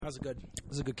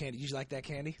was a good candy. Did you like that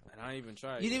candy? And I didn't even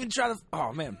try it. You didn't even try the.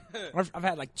 Oh man, I've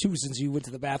had like 2 since you went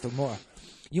to the bathroom more.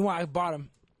 You know why I bought them?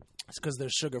 It's because they're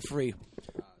sugar free,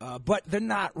 but they're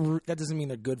not. That doesn't mean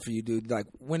they're good for you, dude. Like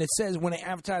when they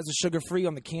advertise the sugar free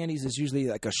on the candies, there's usually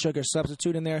like a sugar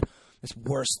substitute in there. It's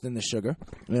worse than the sugar.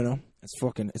 You know,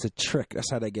 it's a trick. That's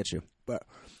how they get you. But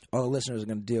all the listeners are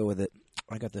gonna deal with it.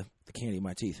 I got the candy in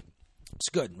my teeth. It's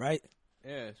good, right?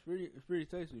 Yeah, it's pretty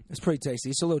tasty. It's pretty tasty.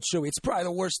 It's a little chewy. It's probably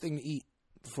the worst thing to eat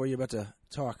before you're about to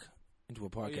talk into a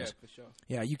podcast. Oh, yeah, for sure.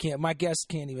 Yeah, you can't. My guest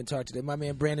can't even talk today. My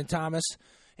man Brandon Thomas,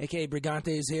 a.k.a.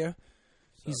 Brigante, is here.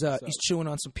 He's chewing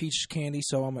on some peach candy,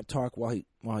 so I'm gonna talk while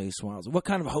he swallows. What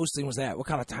kind of hosting was that? What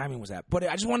kind of timing was that? But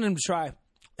I just wanted him to try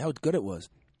how good it was.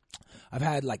 I've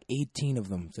had like 18 of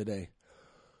them today.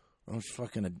 I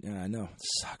know it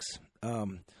sucks.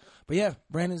 But yeah,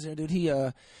 Brandon's there, dude.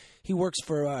 He works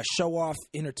for Show Off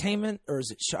Entertainment, or is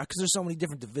it? Because there's so many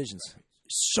different divisions.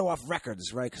 Show Off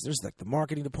Records, right? Because there's like the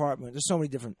marketing department. There's so many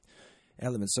different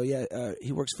elements. So yeah,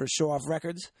 he works for Show Off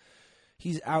Records.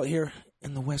 He's out here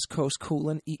in the West Coast,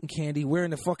 cooling, eating candy,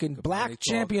 wearing the fucking black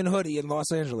champion hoodie in Los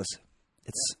Angeles.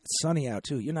 It's sunny out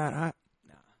too. You're not hot,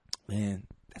 nah. Man.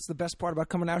 That's the best part about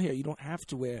coming out here. You don't have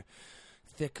to wear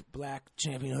thick black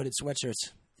champion hooded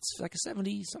sweatshirts. It's like a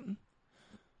 70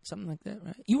 something like that,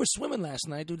 right? You were swimming last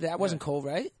night, dude. That wasn't cold,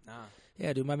 right? Nah.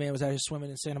 Yeah, dude. My man was out here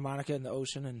swimming in Santa Monica in the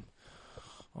ocean and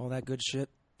all that good shit.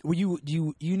 Were you?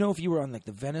 Do you know if you were on like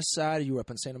the Venice side or you were up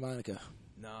in Santa Monica?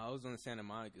 No, I was on the Santa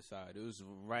Monica side. It was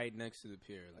right next to the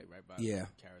pier, like right by the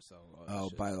carousel.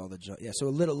 By all the yeah. So a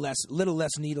little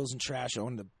less needles and trash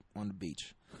on the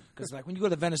beach. Because like when you go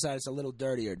to the Venice side, it's a little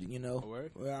dirtier, you know. Oh,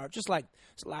 word? Well, just like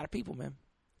it's a lot of people, man.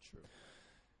 True.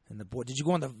 And did you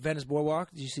go on the Venice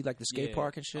boardwalk? Did you see like the skate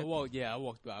park and shit? I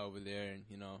walked by over there, and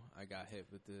I got hit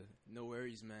with the "no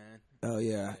worries, man." Oh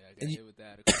yeah. I got hit with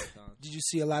that a couple times. Did you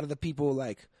see a lot of the people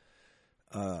like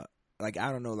I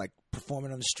don't know, like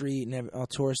performing on the street and all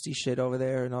touristy shit over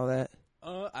there and all that?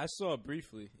 I saw it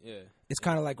briefly. Yeah. It's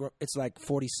kind of like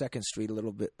 42nd Street a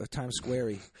little bit, Times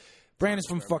Square-y. Brandon's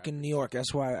from fucking New York.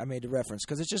 That's why I made the reference.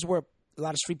 Because it's just where a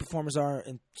lot of street performers are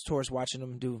and tourists watching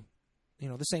them do,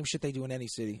 the same shit they do in any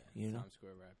city, Times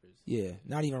Square rappers. Yeah.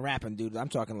 Not even rapping, dude. I'm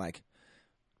talking like,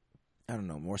 I don't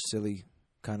know, more silly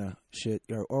kind of shit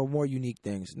or more unique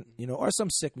things, or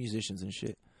some sick musicians and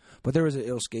shit. But there was an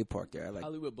ill skate park there.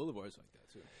 Hollywood Boulevard's like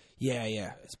that, too.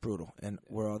 Yeah. It's brutal. And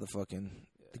we're all the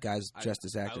guys dressed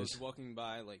as actors. I was walking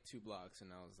by like 2 blocks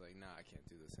and I was like, nah, I can't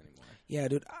do this anymore. Yeah,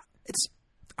 dude.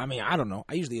 I don't know.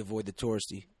 I usually avoid the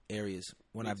touristy areas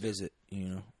when I visit,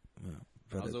 I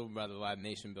was over by the Live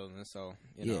Nation building, so,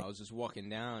 I was just walking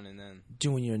down and then...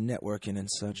 Doing your networking and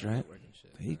such, right? Networking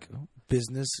shit. There you go.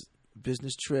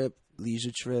 Business trip,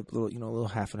 leisure trip, little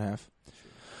half and half.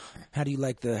 How do you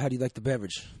like the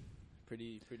beverage?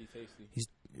 Pretty tasty.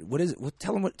 What is it?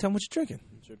 Tell him what you're drinking.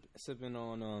 Sipping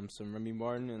on some Remy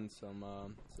Martin and some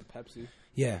Pepsi.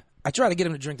 Yeah. I tried to get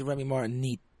him to drink the Remy Martin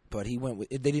neat, but he went with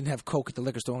they didn't have Coke at the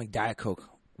liquor store, only Diet Coke,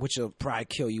 which will probably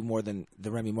kill you more than the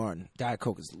Remy Martin. Diet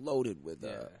Coke is loaded with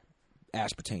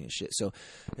aspartame and shit. So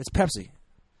it's Pepsi.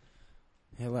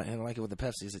 I like it with the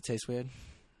Pepsi. Does it taste weird?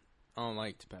 I don't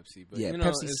like the Pepsi, but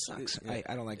Pepsi sucks.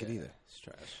 I don't like it either. It's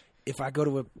trash. If I go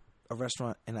to a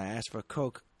restaurant and I ask for a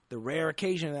Coke, the rare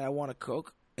occasion that I want a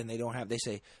Coke and they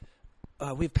say,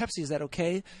 we have Pepsi, is that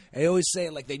okay? They always say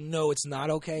it like they know it's not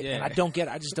okay, and I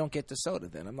just don't get the soda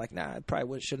then. I'm like, nah, I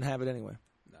probably shouldn't have it anyway.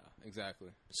 No, exactly.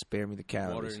 Spare me the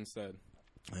calories. Water instead.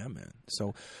 Yeah, man.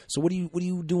 So what are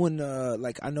you doing?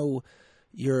 Like I know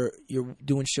you're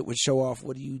doing shit with Show Off.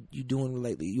 What are you doing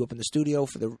lately? You up in the studio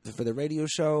for the radio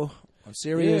show on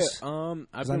Sirius? Yeah,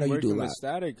 I've been working with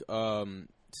Static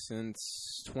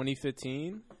since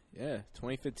 2015. Yeah,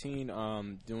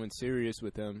 2015. Doing Sirius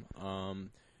with him.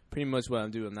 Pretty much what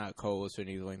I'm doing, not co-host or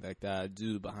anything like that. I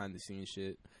do behind the scenes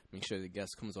shit. Make sure the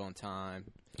guest comes on time.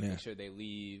 Yeah. Make sure they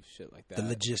leave, shit like that. The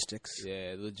logistics.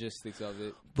 Yeah, logistics of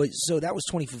it. But so that was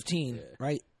 2015,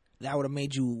 right? That would have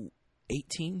made you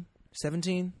 18,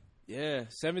 17? Yeah,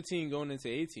 17 going into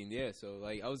 18. Yeah, so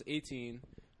like I was 18,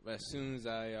 but as soon as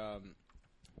I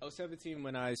was 17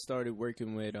 when I started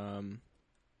working with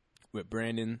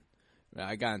Brandon.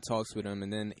 I got in talks with him,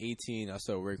 and then 18, I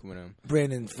started working with him.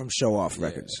 Brandon from Show Off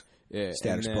Records. Yeah.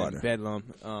 Status partner.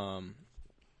 Bedlam.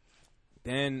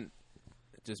 Then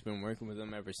just been working with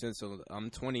him ever since. So I'm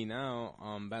 20 now.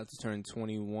 I'm about to turn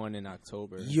 21 in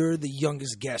October. You're the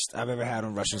youngest guest I've ever had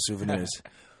on Russian Souvenirs.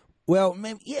 Well,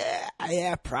 maybe,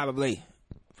 yeah, probably.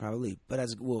 But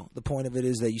the point of it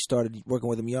is that you started working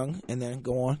with him young, and then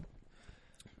go on.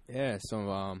 Yeah,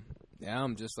 so Now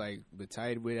I'm just like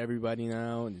tight with everybody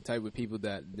now, and tight with people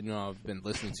that I've been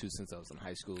listening to since I was in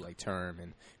high school, like Term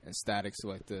and Static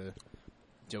Selector,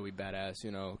 Joey Badass,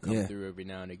 come through every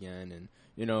now and again,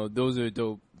 and those are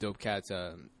dope cats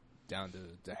down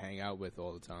to hang out with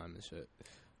all the time and shit.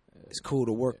 It's cool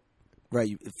to work.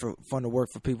 Right, fun to work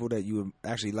for people that you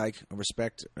actually like and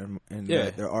respect and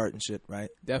their art and shit, right?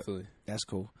 Definitely. That's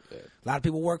cool. Yeah. A lot of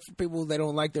people work for people they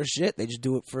don't like their shit. They just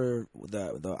do it for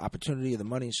the opportunity or the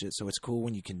money and shit. So it's cool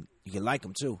when you can like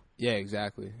them too. Yeah,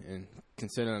 exactly. And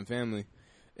consider them family.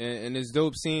 And it's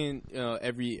dope seeing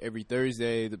every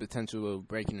Thursday the potential of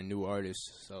breaking a new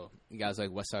artist. So guys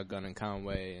like Westside Gunn and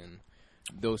Conway and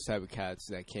those type of cats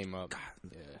that came up. God,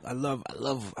 yeah. I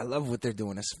love what they're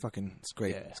doing. It's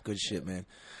great. Yeah. It's good shit, man.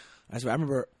 I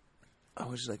remember I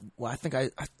was like, I think I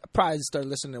probably started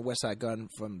listening to Westside Gunn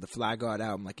from the Fly God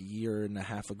album like a year and a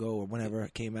half ago or whenever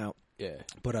it came out. Yeah.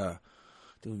 But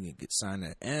dude, you get signed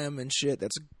at M and shit.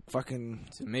 That's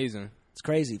it's amazing. It's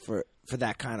crazy for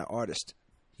that kind of artist,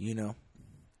 Yeah.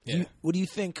 What do you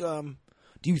think? Do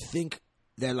you think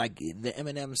that like the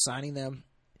Eminem signing them?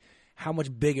 How much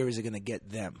bigger is it going to get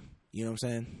them? You know what I'm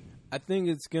saying? I think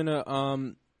it's going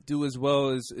to do as well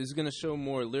as it's going to show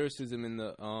more lyricism in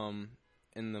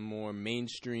the more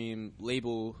mainstream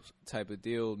label type of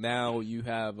deal. Now you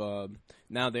have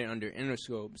now they're under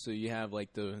Interscope, so you have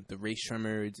like the Ray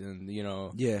Shremmerds and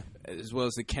as well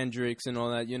as the Kendricks and all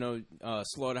that.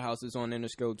 Slaughterhouse is on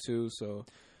Interscope too, so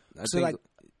I think like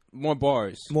more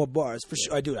bars for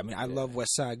sure. I do. I mean, I love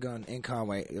Westside Gunn and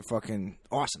Conway. They're fucking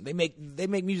awesome. They make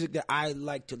music that I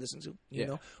like to listen to. You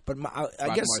know, but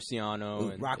I guess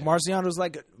Marciano's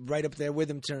like right up there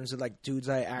with him in terms of like dudes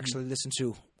I actually listen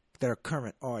to that are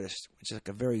current artists, which is like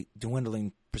a very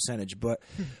dwindling percentage. But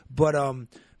I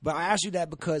asked you that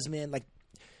because, man, like,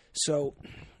 so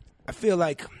I feel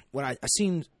like when I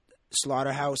seen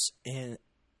Slaughterhouse and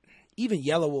even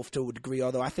Yellow Wolf to a degree,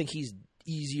 although I think he's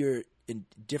easier and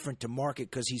different to market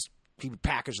because he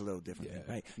packaged a little differently,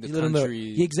 right? The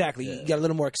country, exactly. Yeah. You got a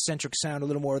little more eccentric sound, a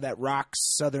little more of that rock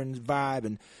southern vibe,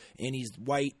 and he's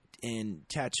white and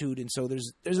tattooed, and so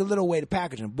there's a little way to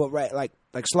package him. But right, like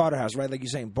Slaughterhouse, right, like you're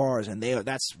saying, bars, and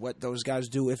that's what those guys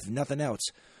do. If nothing else,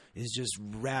 is just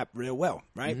rap real well,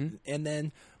 right? Mm-hmm. And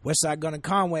then Westside Gunn and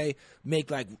Conway make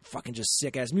like fucking just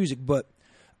sick ass music. But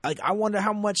like, I wonder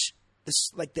how much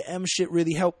this like the M shit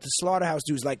really helped the Slaughterhouse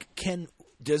dudes. Like,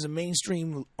 does a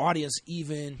mainstream audience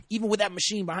even with that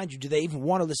machine behind you, do they even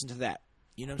want to listen to that?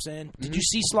 You know what I'm saying? Mm-hmm. Did you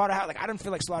see Slaughterhouse? Like, I didn't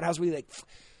feel like Slaughterhouse really like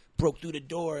broke through the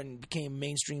door and became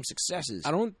mainstream successes.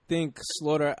 I don't think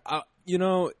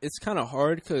it's kind of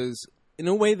hard because in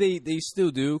a way they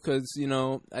still do because,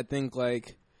 I think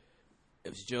like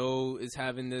if Joe is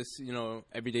having this,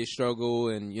 everyday struggle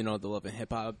and, the love and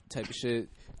hip hop type of shit.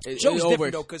 Joe's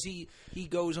different though because he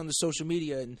goes on the social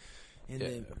media and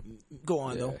then go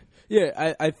on though.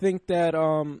 Yeah, I think that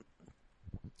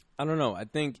I don't know. I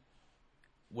think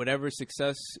whatever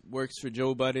success works for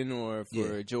Joe Budden or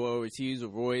for Joel Ortiz or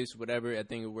Royce, whatever, I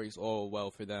think it works all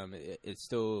well for them. It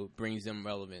still brings them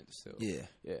relevance. Still.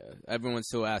 Yeah. Everyone's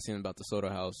still asking about the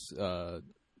Slaughterhouse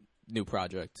new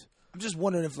project. I'm just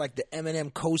wondering if like the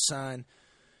Eminem cosign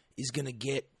is gonna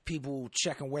get people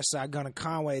checking Westside Gunn and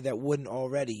Conway that wouldn't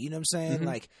already. You know what I'm saying? Mm-hmm.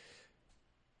 Like,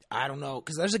 I don't know,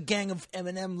 because there's a gang of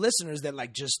Eminem listeners that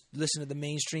like just listen to the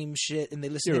mainstream shit and they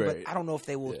listen to it, but I don't know if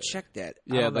they will check that.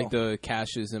 Yeah, like the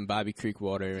Cashes and Bobby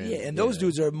Creekwater. And those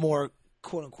dudes are more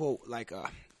quote unquote like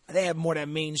they have more that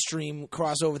mainstream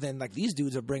crossover than like these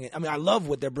dudes are bringing. I mean, I love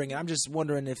what they're bringing. I'm just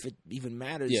wondering if it even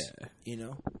matters.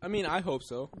 Yeah, I mean, I hope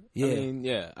so. Yeah, I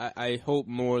mean, I hope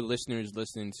more listeners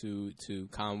listen to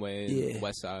Conway and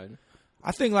Westside.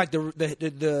 I think like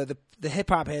the hip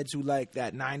hop heads who like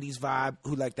that '90s vibe,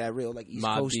 who like that real like East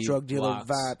Coast drug dealer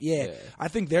vibe, I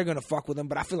think they're gonna fuck with them.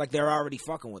 But I feel like they're already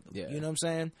fucking with them. Yeah. You know what I'm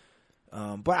saying?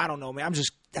 But I don't know, man.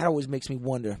 That always makes me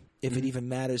wonder if it even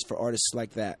matters for artists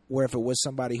like that, or if it was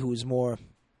somebody who is more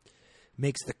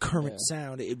makes the current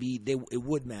sound, it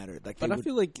would matter. Like, but I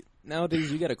feel like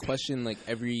nowadays you got to question like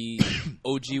every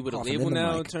OG with a label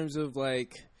now in terms of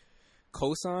like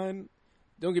cosign.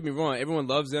 Don't get me wrong, everyone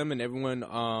loves them, and everyone,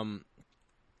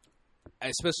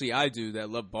 especially I do, that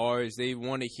love bars. They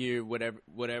want to hear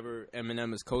whatever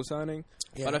Eminem is co-signing.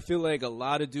 Yeah. But I feel like a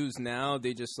lot of dudes now,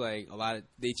 they just like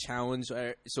they challenge.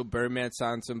 So Birdman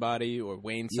signed somebody, or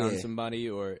Wayne signed somebody,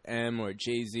 or M or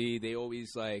Jay-Z. They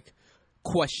always like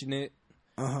question it,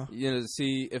 to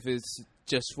see if it's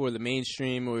just for the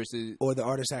mainstream or is it, or the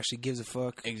artist actually gives a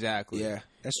fuck. Exactly. Yeah,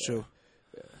 that's true.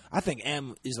 I think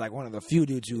M is like one of the few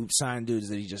dudes who sign dudes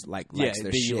that he just likes their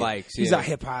shit. He's a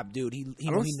hip hop dude. He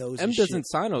knows. M his doesn't shit.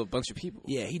 sign a bunch of people.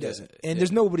 Yeah, he doesn't. And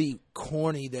there's nobody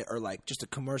corny that or like just a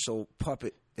commercial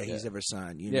puppet that he's ever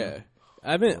signed. You know?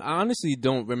 I honestly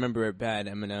don't remember a bad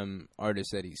Eminem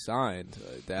artist that he signed.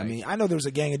 I know there was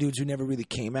a gang of dudes who never really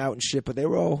came out and shit, but they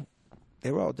were all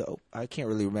dope. I can't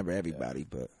really remember everybody,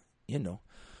 but you know.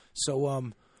 So,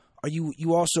 are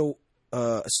you also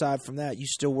aside from that, you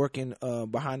still working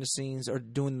behind the scenes or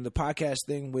doing the podcast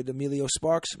thing with Emilio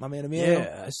Sparks, my man Emilio?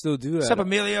 Yeah, I still do that. What's up,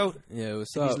 Emilio? Yeah,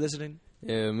 what's up? He's listening.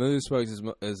 Yeah, Emilio Sparks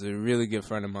is a really good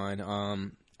friend of mine.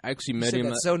 I actually met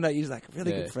him. So nice. He's like a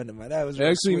really good friend of mine. That was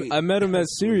really sweet. I met him at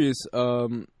Sirius.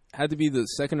 Had to be the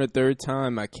second or third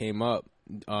time I came up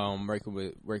working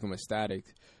with Static,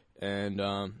 and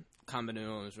commenting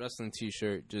on his wrestling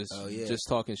T-shirt, just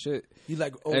talking shit. You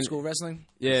like old school wrestling?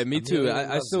 Yeah, me too.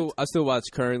 I still watch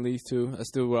currently too. I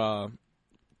still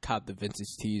cop the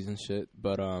vintage tees and shit.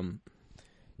 But so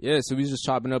we was just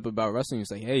chopping up about wrestling.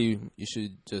 He's like, hey, you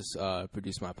should just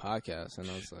produce my podcast, and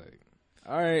I was like,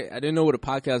 all right. I didn't know what a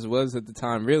podcast was at the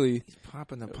time, really. He's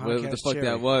popping the podcast. What the fuck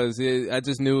that was? I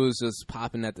just knew it was just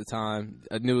popping at the time.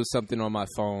 I knew it was something on my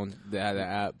phone that had an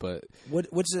app, but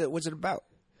what's it about?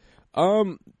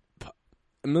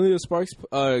 Emilio Sparks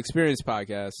Experience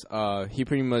podcast. He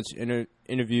pretty much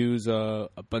interviews a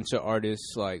bunch of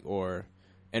artists or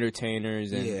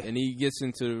entertainers, and he gets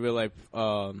into the real life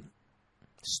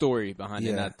story behind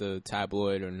it, not the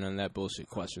tabloid or none of that bullshit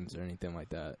questions or anything like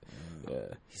that. Yeah.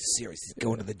 He's serious. He's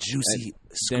going to the juicy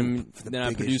scoop. Then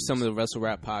I produced some of the Wrestle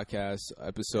Rap podcast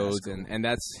episodes, and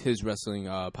that's his wrestling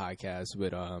podcast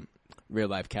with Real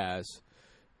Life Kaz.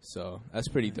 So that's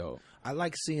pretty dope. I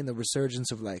like seeing the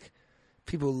resurgence of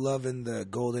people loving the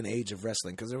golden age of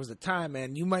wrestling, because there was a time,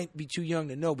 man, you might be too young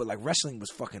to know, but wrestling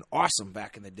was fucking awesome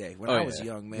back in the day when I was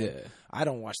young, man. Yeah. I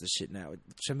don't watch the shit now.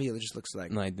 To me, it just looks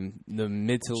like the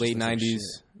mid to late 90s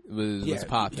was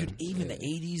popping. Dude, even the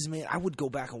 80s, man. I would go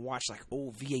back and watch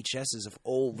old VHSs of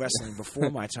old wrestling before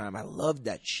my time. I loved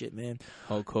that shit, man.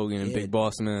 Hulk Hogan and Big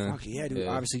Boss Man. Fuck yeah, dude. Yeah.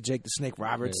 Obviously, Jake the Snake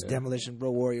Roberts, Demolition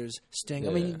Bro Warriors, Sting.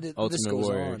 I mean, the Ultimate list goes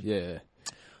Warrior. on. Yeah.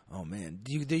 Oh man,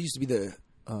 there used to be the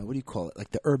what do you call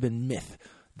it? The urban myth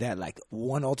that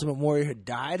one Ultimate Warrior had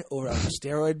died or a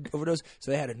steroid overdose,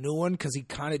 so they had a new one because he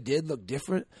kind of did look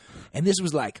different. And this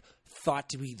was thought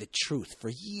to be the truth for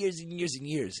years and years and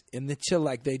years, and until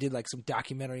they did some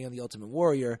documentary on the Ultimate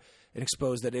Warrior and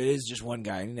exposed that it is just one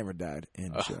guy and he never died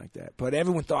and shit like that. But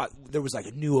everyone thought there was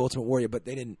a new Ultimate Warrior, but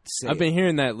they didn't say. I've been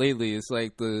hearing that lately. It's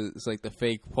like the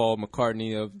fake Paul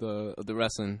McCartney of the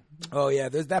wrestling. Oh yeah,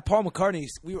 there's that Paul McCartney.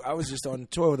 I was just on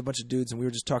tour with a bunch of dudes, and we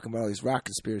were just talking about all these rock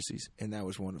conspiracies, and that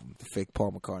was one of them, the fake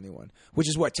Paul McCartney one. Which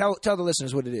is what? Tell the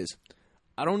listeners what it is.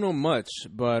 I don't know much,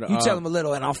 but you tell them a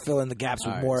little, and I'll fill in the gaps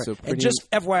with more. So and just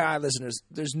FYI, listeners,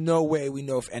 there's no way we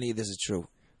know if any of this is true.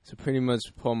 So pretty much,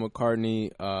 Paul McCartney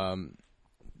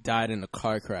died in a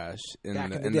car crash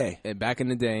back in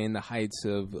the day, in the heights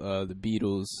of the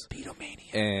Beatles,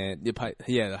 Beatlemania, and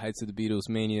the heights of the Beatles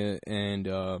mania. And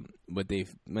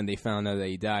when they found out that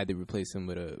he died, they replaced him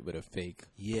with a fake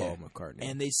Paul McCartney.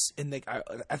 And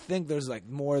I think there's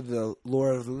more of the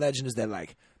lore of the legend is that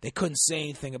they couldn't say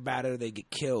anything about it or they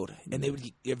get killed, and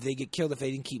if they get killed if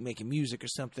they didn't keep making music or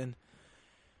something.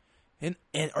 And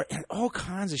all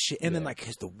kinds of shit. And then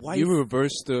the wife. You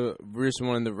reverse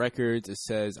one of the records. It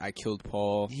says I killed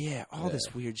Paul. Yeah,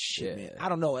 this weird shit, man. I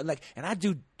don't know. And I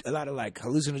do a lot of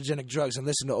hallucinogenic drugs and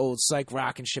listen to old psych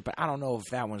rock and shit, but I don't know if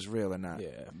that one's real or not.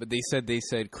 Yeah, but they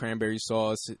said cranberry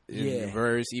sauce in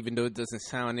reverse, even though it doesn't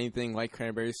sound anything like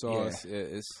cranberry sauce.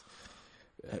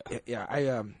 Yeah.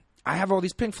 I have all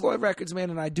these Pink Floyd records,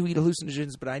 man, and I do eat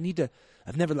hallucinogens, but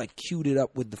I've never queued it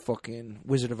up with the fucking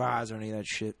Wizard of Oz or any of that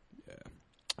shit. Yeah.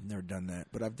 I've never done that,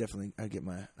 but I get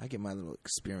my little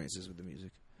experiences with the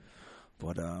music.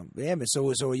 But yeah, man.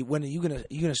 So when are you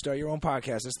gonna start your own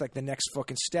podcast? That's the next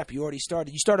fucking step. You already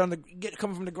started. You started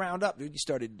coming from the ground up, dude. You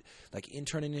started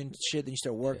interning and shit. Then you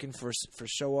start working for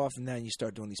Show Off, and then you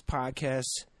start doing these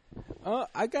podcasts.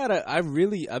 I've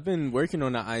been working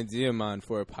on the idea of mine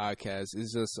for a podcast.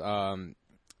 It's just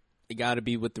it got to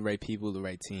be with the right people, the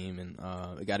right team, and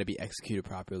it got to be executed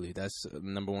properly. That's the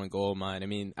number one goal of mine. I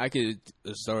mean, I could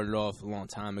have started off a long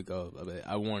time ago, but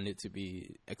I wanted it to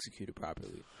be executed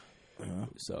properly.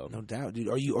 So no doubt, dude.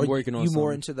 Are you working on? You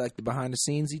more into the behind the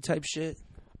scenes type shit?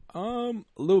 A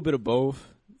little bit of both.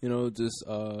 Just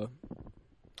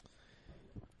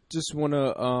want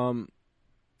to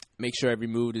make sure every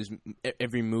move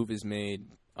is made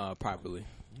properly.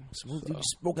 Smooth, dude. You're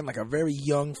spoken like a very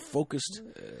young, focused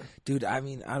dude. I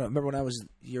mean, I don't remember when I was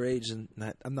your age, and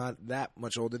I'm not that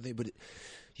much older than you, but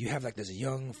you have like this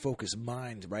young, focused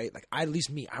mind, right? Like, at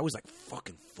least me, I was like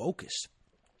fucking focused.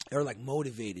 Or like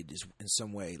motivated in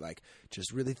some way, like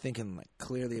just really thinking like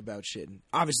clearly about shit. And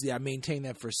obviously, I maintained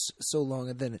that for so long,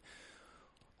 and then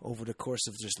over the course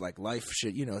of just like life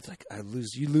shit, you know, it's like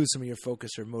you lose some of your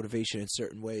focus or motivation in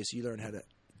certain ways. You learn how to, I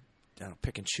don't know,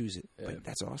 pick and choose it. Yeah. But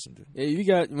that's awesome, dude.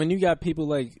 Yeah, when you got people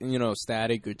like, you know,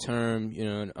 Static or Term,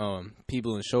 you know,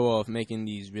 people in Show Off making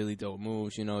these really dope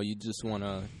moves. You know, you just want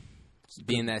to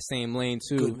be in that same lane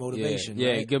too. Good motivation.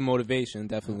 Yeah, right? Good motivation,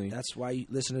 definitely. That's why,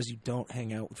 listeners, you don't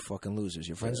hang out with fucking losers.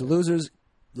 Your friends are losers.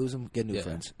 Lose them, get new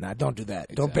friends. Nah, don't do that.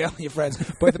 Exactly. Don't bail on your friends.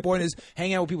 But the point is,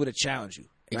 hang out with people that challenge you.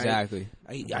 Right? Exactly.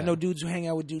 I know dudes who hang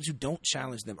out with dudes who don't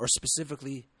challenge them, or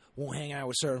specifically won't hang out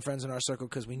with certain friends in our circle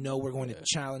because we know we're going to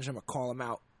challenge them or call them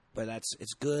out. But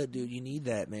it's good, dude. You need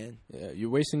that, man. Yeah, you're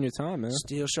wasting your time, man.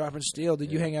 Steel sharpens steel,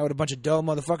 dude. You hang out with a bunch of dull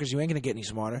motherfuckers, you ain't gonna get any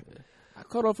smarter. Yeah. I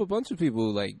caught off a bunch of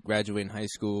people like graduating high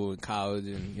school and college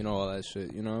and, you know, all that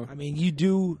shit, you know? I mean, you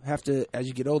do have to, as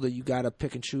you get older, you got to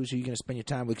pick and choose who you're going to spend your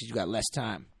time with because you got less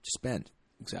time to spend.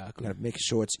 Exactly. You got to make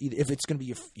sure it's either, if it's going to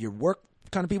be your work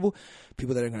kind of people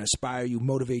that are going to inspire you,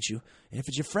 motivate you. And if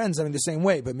it's your friends, I mean, the same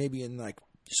way, but maybe in like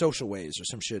social ways or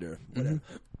some shit or whatever.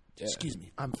 Mm-hmm. Yeah. Excuse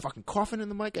me. I'm fucking coughing in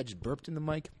the mic. I just burped in the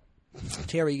mic.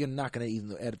 Terry, you're not going to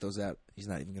even edit those out. He's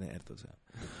not even going to edit those out.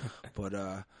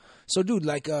 But, so dude,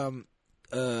 like,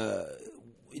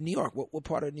 in New York, what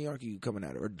part of New York are you coming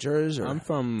out of? Or Jersey? I'm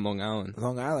from Long Island.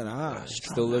 Long Island,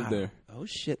 still live there. Oh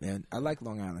shit, man! I like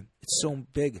Long Island. It's so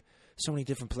big, so many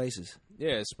different places.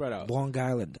 Yeah, it's spread out. Long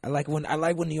Island. I like when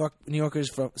New Yorkers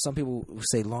from. Some people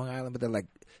say Long Island, but they're like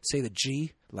say the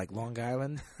G, like Long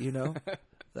Island. You know,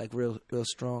 like real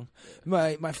strong.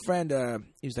 My friend,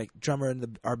 he was like drummer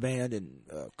in our band and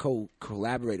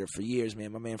collaborator for years.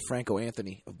 Man, my man Franco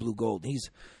Anthony of Blue Gold. He's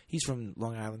from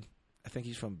Long Island. I think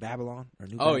he's from Babylon or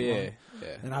New Babylon. Yeah.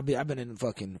 And I've been in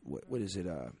fucking what is it?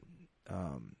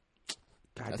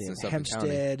 Goddamn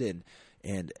Hempstead and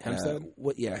Hempstead.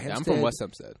 Hempstead. I'm from West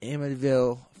Hempstead.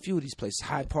 Amityville. A few of these places.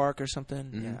 Hyde Park or something.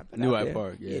 Mm-hmm. Yeah, New Hyde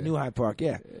Park. Yeah, New Hyde Park.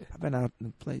 Yeah. I've been out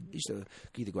and played. Used to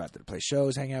either go out there to play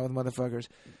shows, hang out with motherfuckers.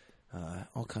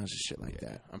 All kinds of shit like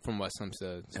that. I'm from West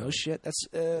Hempstead. So. Oh shit, that's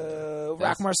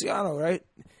Rock Marciano, right?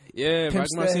 Yeah, Rock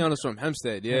Marciano's from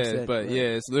Hempstead. Yeah, Hempstead, but right. Yeah,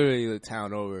 it's literally the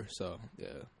town over. So yeah,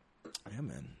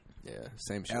 man. Yeah,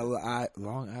 same shit.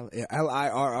 Long Island,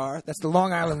 LIRR. That's the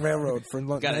Long Island Railroad for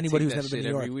anybody who's never been to New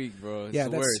York. Every week, bro. It's yeah,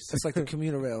 the worst. That's like the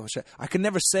commuter rail. I could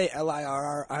never say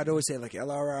LIRR. I'd always say like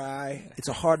LRI. It's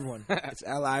a hard one. It's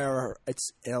LIRR.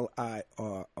 It's LIRR.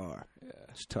 Yeah,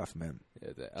 it's tough, man.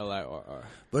 Yeah, the LIRR.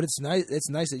 But it's nice. It's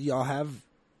nice that y'all have,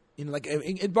 you know, like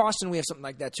in Boston we have something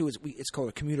like that too. It's called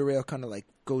a commuter rail. Kind of like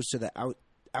goes to the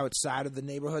outside of the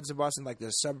neighborhoods of Boston, like the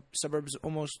suburbs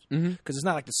almost, because it's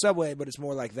not like the subway, but it's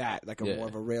more like that, like more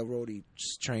of a railroady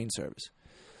train service.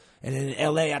 And in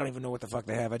L.A., I don't even know what the fuck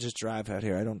they have. I just drive out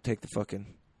here. I don't take the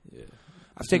fucking. Yeah,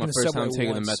 I've taken the subway once.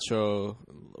 Taking the metro.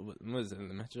 What is it?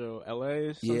 The metro L.A.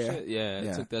 Or some shit? Yeah,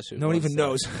 I took that shit. No one even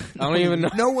knows. I don't even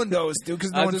know. No one knows, dude,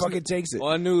 because no one fucking takes it. All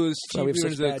I knew is cheaper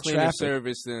and a cleaner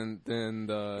service than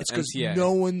the It's because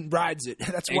no one rides it.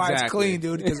 That's why it's clean,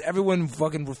 dude, because everyone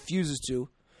fucking refuses to.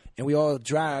 And we all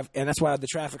drive, and that's why the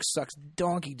traffic sucks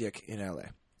donkey dick in LA.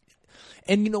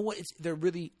 And you know what? They're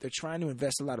trying to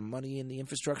invest a lot of money in the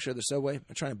infrastructure of the subway.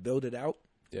 They're trying to build it out.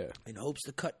 Yeah. In hopes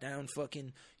to cut down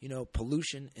fucking, you know,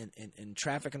 pollution and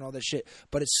traffic and all that shit.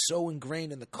 But it's so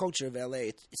ingrained in the culture of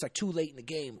LA. It's like too late in the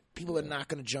game. People are not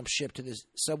going to jump ship to this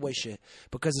subway shit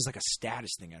because it's like a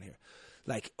status thing out here.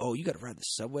 Like, oh, you got to ride the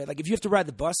subway. Like, if you have to ride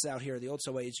the bus out here, the old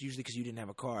subway, it's usually because you didn't have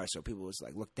a car, so people was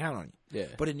like look down on you. Yeah.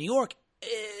 But in New York,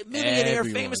 millionaire,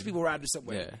 famous people ride the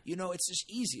subway. Yeah. You know, it's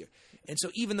just easier. And so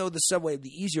even though the subway would be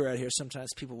easier out here, sometimes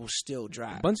people will still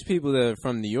drive. A bunch of people that are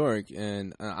from New York,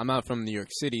 and I'm not from New York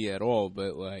City at all,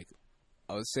 but, like,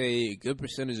 I would say a good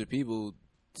percentage of people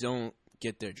don't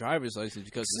get their driver's license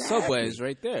because the subway is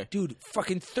right there. Dude,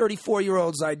 fucking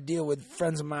 34-year-olds I deal with,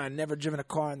 friends of mine, never driven a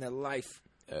car in their life.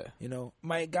 Yeah. You know,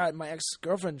 my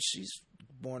ex-girlfriend, she's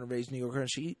born and raised New Yorker, and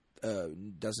she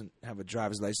doesn't have a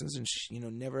driver's license, and she,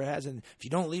 never has. And if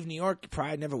you don't leave New York, you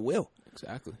probably never will.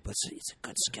 Exactly. But it's a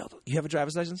good skill. You have a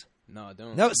driver's license? No, I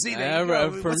don't. No, see, there you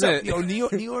go. What's up? Yo, New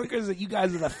Yorkers, you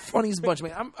guys are the funniest bunch,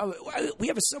 man. We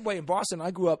have a subway in Boston.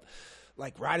 I grew up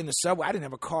like riding the subway. I didn't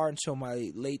have a car until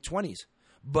my late 20s,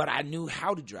 but I knew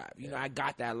how to drive. You know, I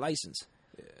got that license.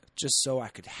 Yeah. just so I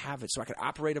could have it, so I could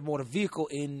operate a motor vehicle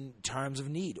in times of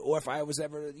need. Or if I was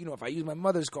ever, if I used my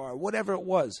mother's car, whatever it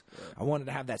was, I wanted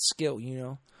to have that skill,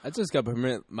 I just got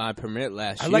my permit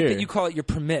last year. I like that you call it your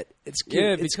permit. It's cute.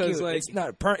 Yeah, it's because cute. It's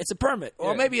not it's a permit.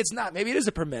 Or maybe it's not. Maybe it is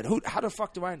a permit. How the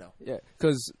fuck do I know? Yeah,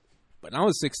 because when I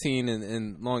was 16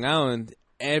 in Long Island,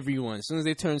 everyone, as soon as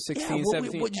they turned 16,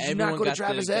 17, did you not go to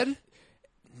driver's ed?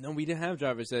 No, we didn't have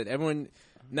driver's ed. Everyone,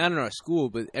 not in our school,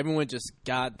 but everyone just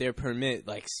got their permit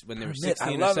like when they were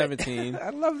 16 or 17. I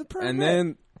love the permit. And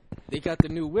then they got the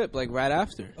new whip like right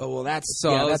after. Oh well, that's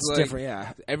different.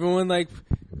 Yeah, everyone like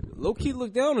low key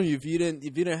looked down on you if you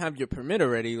didn't have your permit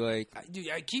already. Like,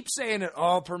 I keep saying it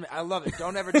all permit. I love it.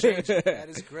 Don't ever change it. That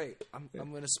is great. I'm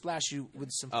gonna splash you with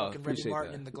some fucking Ricky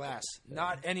Martin in the glass.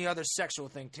 Not any other sexual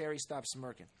thing. Terry, stop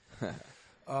smirking.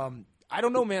 I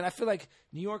don't know, man. I feel like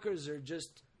New Yorkers are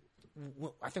just.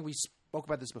 I think we spoke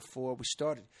about this before we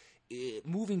started.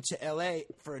 Moving to L.A.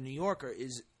 for a New Yorker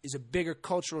is a bigger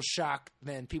cultural shock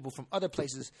than people from other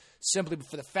places, simply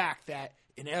for the fact that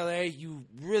in L.A. you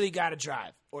really got to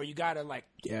drive, or you got to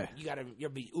you'll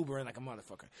be Ubering like a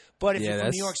motherfucker. But if you're from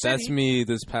New York City, that's me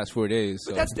this past 4 days.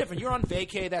 So. But that's different. You're on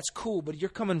vacay, that's cool. But you're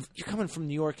coming from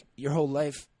New York your whole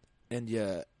life, and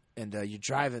you're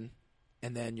driving.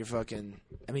 And then you're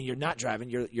you're not driving.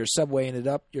 You're subwaying it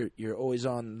up. You're always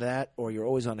on that, or you're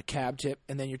always on a cab tip.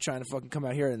 And then you're trying to fucking come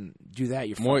out here and do that.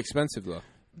 You're more expensive though.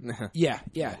 Yeah.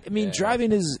 I mean,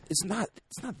 driving it's not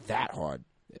that hard.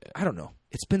 Yeah. I don't know.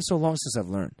 It's been so long since I've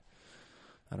learned.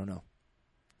 I don't know.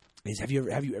 Have you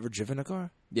ever driven a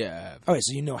car? Yeah. Oh,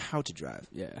 so you know how to drive.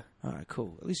 Yeah. All right,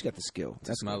 cool. At least you got the skill.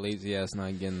 That's my lazy ass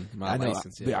not getting my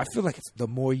license yet. I feel like the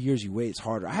more years you wait, it's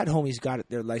harder. I had homies got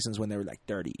their license when they were like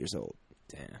 30 years old.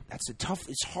 Damn. That's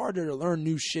it's harder to learn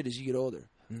new shit as you get older.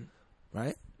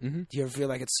 Right? Mm-hmm. Do you ever feel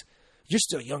like you're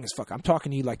still young as fuck? I'm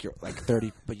talking to you like you're like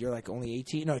 30, but you're like only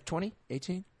 18. No, 20?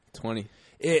 18? 20.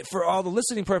 For all the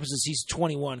listening purposes, he's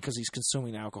 21 because he's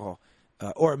consuming alcohol.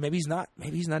 Or maybe he's not.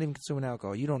 Maybe he's not even consuming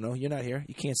alcohol. You don't know. You're not here.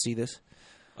 You can't see this.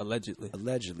 Allegedly.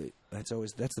 That's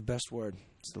the best word.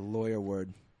 It's the lawyer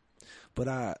word. But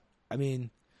I mean,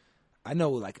 I know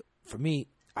like for me,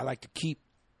 I like to keep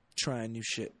trying new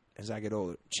shit as I get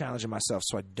older, challenging myself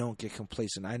so I don't get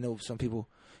complacent. I know some people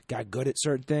got good at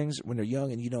certain things when they're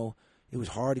young, and it was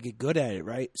hard to get good at it,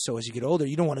 right? So as you get older,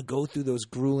 you don't want to go through those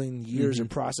grueling years and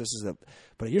processes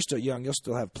but you're still young, you'll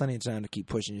still have plenty of time to keep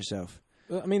pushing yourself.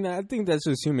 I mean, I think that's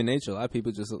just human nature. A lot of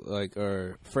people just like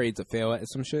are afraid to fail at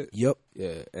some shit. Yep.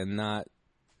 Yeah, and not.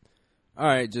 All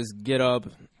right, just get up.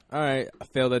 All right, I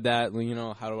failed at that.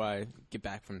 Well, how do I get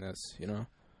back from this?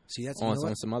 See, that's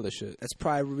on some other shit. That's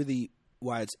probably really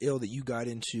why it's ill that you got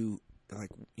into like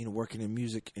working in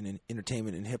music and in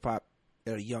entertainment and hip hop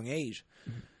at a young age,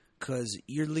 because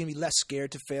you're leaving less scared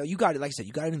to fail. You got it, like I said,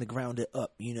 you got it in the ground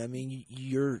up. You know what I mean?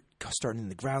 You're starting in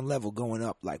the ground level, going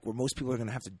up, like where most people are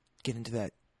gonna have to get into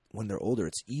that when they're older.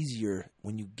 It's easier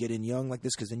when you get in young like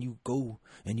this, because then you go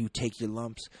and you take your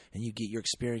lumps and you get your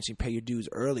experience and pay your dues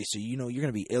early. So you're going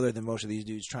to be iller than most of these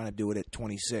dudes trying to do it at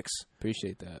 26.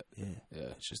 Appreciate that. Yeah.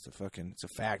 It's just it's a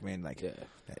fact, man. Like,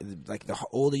 like the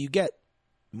older you get,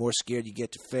 more scared you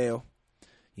get to fail.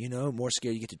 More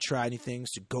scared you get to try new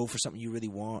things, to go for something you really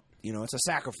want. It's a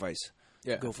sacrifice.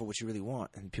 Yeah. Go for what you really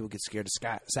want, and people get scared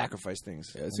to sacrifice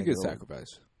things. Yeah, it's a good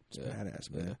sacrifice. It's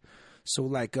badass, man. Yeah. So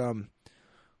like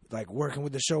working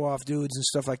with the show off dudes and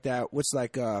stuff like that. What's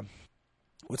like some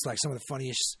of the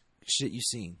funniest shit you've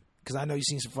seen? Because I know you've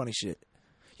seen some funny shit.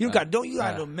 You don't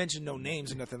gotta mention no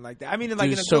names or nothing like that. I mean,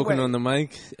 like in a choking good way. on the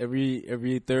mic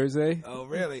every Thursday. Oh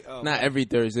really? Oh, not every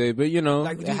Thursday, but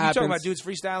like it you happens. talking about dudes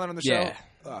freestyling on the show? Yeah.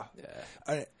 Oh.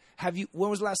 Yeah. When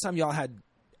was the last time y'all had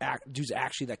dudes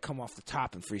actually that come off the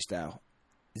top and freestyle?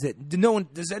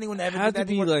 Does anyone ever had do that to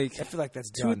be anymore? like I feel like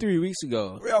that's 2 or 3 weeks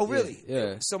ago. Oh really?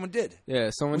 Yeah. Someone did. Yeah,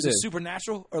 someone did. Was it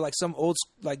Supernatural or like some old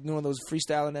one of those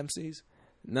freestyling MCs?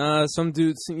 Nah, some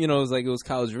dudes, it was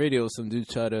college radio. Some dude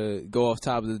tried to go off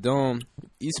top of the dome.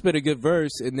 He spit a good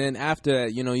verse, and then after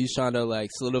that, he's trying to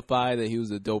like solidify that he was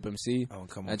a dope MC. Oh,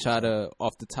 come on! And try to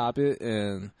off the top it,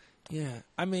 and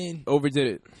I mean, overdid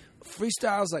it.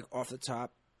 Freestyles like off the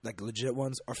top, like legit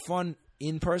ones, are fun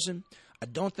in person. I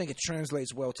don't think it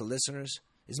translates well to listeners.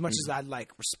 As much as I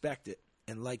respect it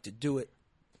and like to do it,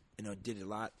 did it a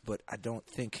lot, but I don't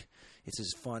think it's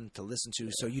as fun to listen to.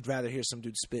 So you'd rather hear some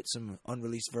dude spit some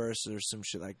unreleased verse or some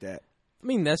shit like that. I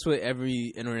mean, that's what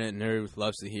every internet nerd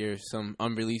loves to hear. Some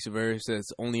unreleased verse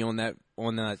that's only on that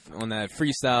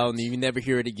freestyle, and you never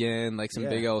hear it again, like some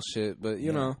Big L shit. But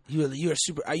you're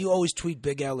super. You always tweet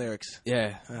Big L lyrics.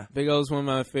 Yeah, Big L is one of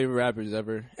my favorite rappers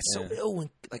ever. It's so ill when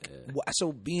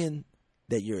so being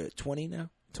that you're 20 now,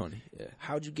 20, yeah.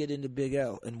 How'd you get into Big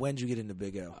L, and when'd you get into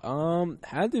Big L?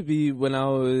 Had to be when it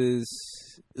was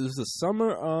the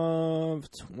summer of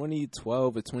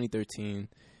 2012 or 2013,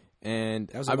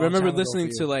 and I remember listening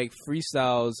to like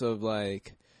freestyles of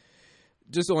like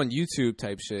just on YouTube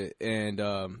type shit, and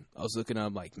I was looking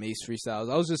up like Mace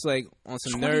freestyles. I was just like on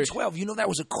some 2012. You know, that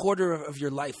was a quarter of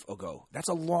your life ago. That's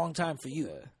a long time for you.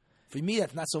 Yeah. For me,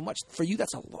 that's not so much. For you,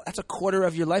 that's a quarter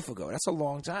of your life ago. That's a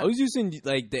long time. I was using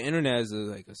like the internet as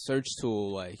a search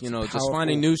tool, like, you know, just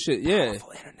finding new shit. Yeah,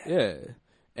 internet. Yeah.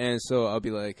 And so I'll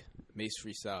be like, Mace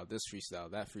freestyle, this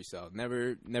freestyle, that freestyle.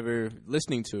 Never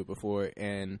listening to it before,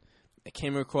 and I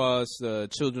came across the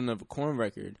Children of a Corn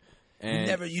record.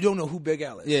 And you don't know who Big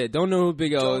L is. Yeah, don't know who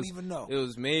Big L is. Don't even know. It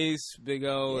was Mace, Big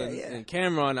L, and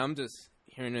Cameron. I'm just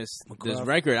hearing this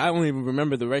record. I don't even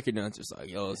remember the record, and I'm just like,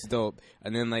 yo, it's dope.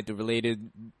 And then like the related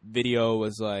video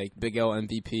was like Big L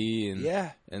MVP,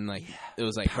 and like it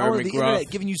was like Power Herb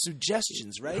McGruff giving you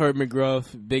suggestions, right? Herb McGruff,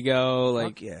 Big L,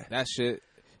 like that shit.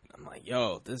 I'm like,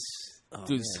 yo, this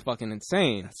dude's fucking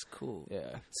insane. That's cool.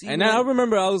 Yeah. And then I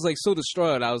remember I was like so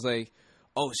distraught. I was like,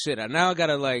 oh shit, now I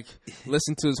gotta like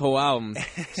listen to his whole album.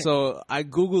 So I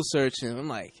Google searched and I'm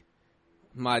like,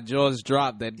 my jaws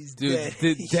dropped that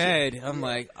dude dead. I'm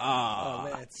like, oh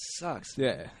man, it sucks.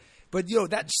 Yeah. But yo,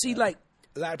 like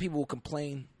a lot of people will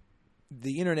complain.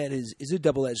 The internet is a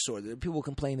double-edged sword. People will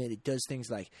complain that it does things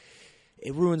like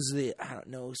it ruins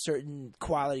certain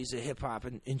qualities of hip hop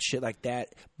and shit like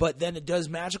that. But then it does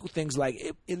magical things like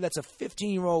it lets a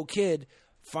 15-year-old kid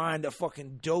find a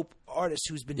fucking dope artist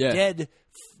who's been dead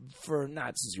for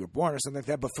not since you were born or something like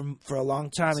that, but for a long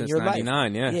time since in your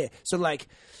 99, life. Yeah. So like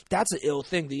that's an ill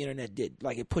thing the internet did.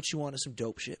 Like it puts you onto some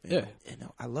dope shit, man. Yeah. And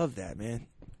I love that, man.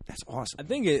 That's awesome. I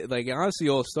think it honestly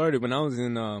all started when I was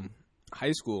in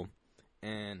high school,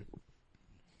 and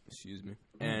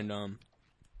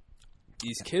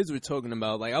these kids were talking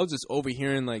about, like, I was just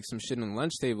overhearing like some shit on the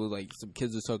lunch table, like some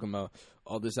kids were talking about,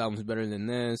 oh, this album's better than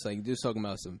this, like just talking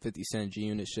about some 50 Cent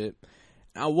G-Unit shit.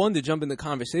 And I wanted to jump in the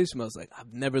conversation, but I was like,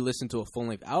 I've never listened to a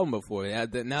full-length album before. Now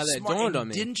that it dawned on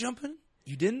me. You didn't jump in?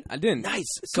 You didn't? I didn't.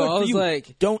 Nice. So I was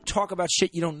like, don't talk about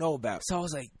shit you don't know about. So I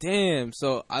was like, damn.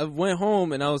 So I went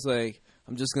home and I was like,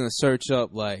 I'm just gonna search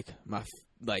up like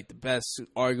the best,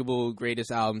 arguable,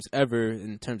 greatest albums ever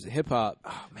in terms of hip hop.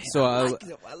 Oh man! So I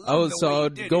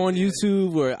would go on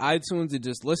YouTube or iTunes and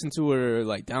just listen to it or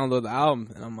like download the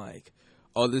album, and I'm like,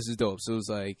 oh, this is dope. So it was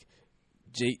like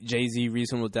Jay-Z,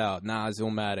 Reasonable Doubt, Nas,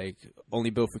 Illmatic,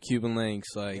 Only Built for Cuban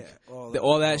Links, like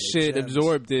all that shit,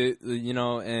 absorbed it, you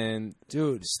know, and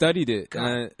studied it,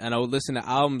 and I would listen to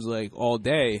albums like all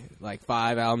day, like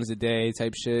 5 albums a day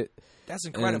type shit. That's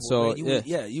incredible. So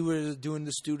you were doing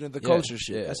the student of the culture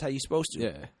shit. Yeah. That's how you're supposed to.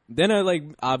 Yeah. Then I like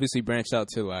obviously branched out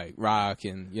to like rock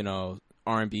and, you know,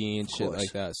 R&B and shit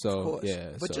like that. So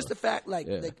yeah. But just the fact, like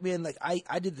man, like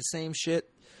I did the same shit.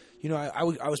 You know, I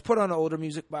was put on older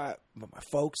music by my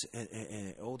folks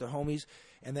and older homies,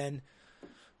 and then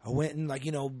I went and, like,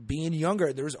 you know, being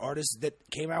younger, there was artists that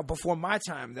came out before my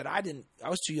time that I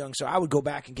was too young, so I would go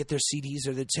back and get their CDs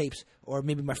or their tapes, or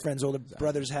maybe my friends' older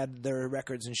brothers had their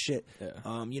records and shit.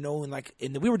 Yeah. You know,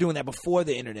 and we were doing that before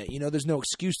the internet. You know, there's no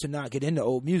excuse to not get into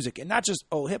old music, and not just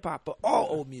old hip hop, but all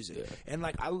old music. Yeah. And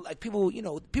like people, you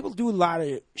know, people do a lot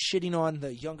of shitting on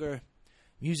the younger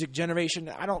music generation.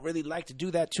 I don't really like to do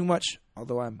that too much,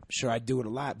 although I'm sure I do it a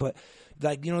lot. But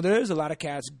like, you know, there's a lot of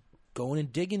cats going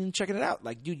and digging and checking it out.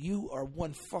 Like, dude, you are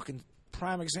one fucking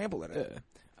prime example of that. Yeah.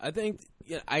 I think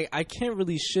I can't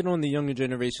really shit on the younger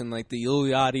generation, like the Lil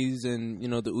Yachty's and, you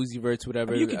know, the Uzi Verts,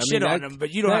 whatever. You can shit on them,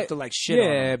 but you don't have to like shit on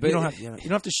them. But you don't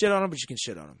have to shit on them, but you can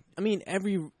shit on them. I mean,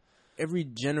 every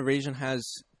generation has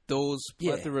those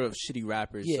plethora of shitty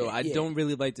rappers, so I don't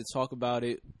really like to talk about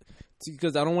it,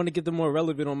 because I don't want to get them more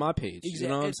relevant on my page. Exactly. You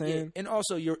know what I'm saying? And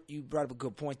also, you brought up a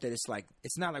good point that it's like,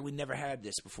 it's not like we never had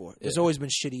this before. There's always been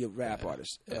shitty rap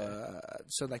artists.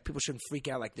 So like, people shouldn't freak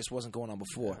out like this wasn't going on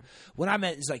before. What I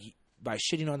meant is like, by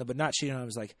shitting on them but not shitting on them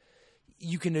is like,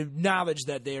 you can acknowledge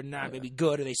that they're not maybe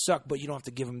good or they suck, but you don't have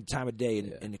to give them the time of day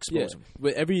and expose them.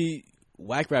 But every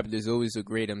whack rapper, there's always a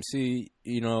great MC.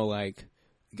 You know, like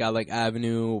a guy like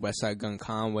Avenue, Westside Gun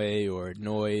Conway, or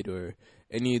Noid, or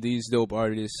any of these dope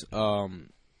artists, Earl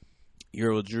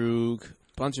Droog,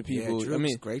 bunch of people. Yeah, I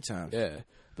mean, great time. Yeah,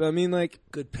 but I mean, like,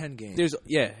 good pen game.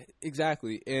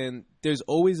 Exactly, and there's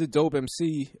always a dope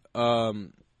MC.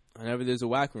 Whenever there's a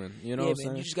whack one, you know. Yeah,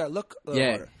 man, you just gotta look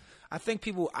harder. I think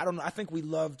people. I don't know. I think we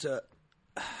love to.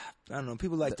 I don't know.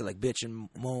 People like to like bitch and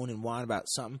moan and whine about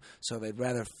something, so they'd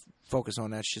rather focus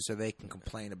on that shit so they can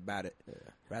complain about it.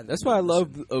 Yeah. That's why I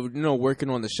love working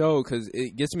on the show, because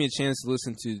it gives me a chance to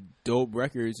listen to dope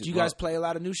records. Do you guys play a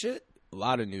lot of new shit? A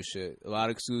lot of new shit, a lot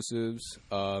of exclusives,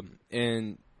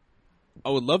 and I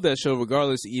would love that show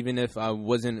regardless, even if I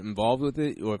wasn't involved with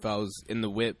it or if I was in the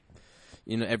whip.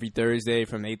 Every Thursday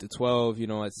from 8 to 12,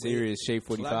 at Sirius, Shade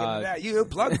 45. You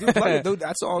plug it, dude.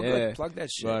 That's all good. Plug that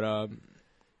shit. But, I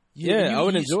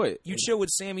would enjoy it. You chill with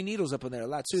Sammy Needles up in there a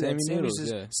lot, too.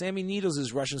 Sammy Needles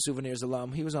is Russian Souvenirs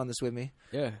alum. He was on this with me.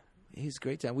 Yeah. He's a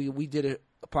great time. We did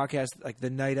a podcast like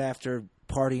the night after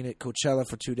partying at Coachella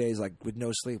for 2 days, like with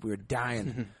no sleep. We were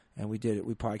dying, and we did it.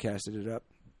 We podcasted it up.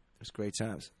 It was great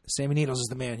times. Sammy Needles is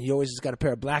the man. He always has got a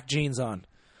pair of black jeans on.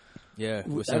 Yeah,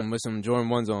 with some Jordan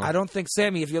 1s on. I don't think,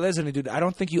 Sammy, if you're listening, dude, I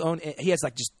don't think you own... He has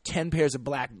like just 10 pairs of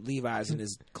black Levi's in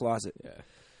his closet. Yeah.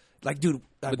 Like, dude,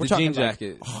 we're talking jean like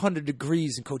jacket. 100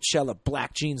 degrees in Coachella,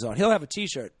 black jeans on. He'll have a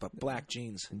T-shirt, but black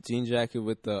jeans. Jean jacket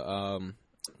with the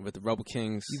Rebel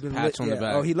Kings patch on the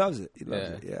back. Oh, he loves it. He loves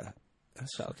it. Yeah,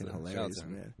 that's fucking hilarious,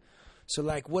 man. So,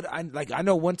 like, I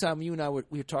know one time you and I we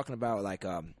were talking about like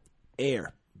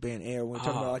Air. Band Air. We're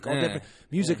talking about like all different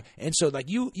music, and so like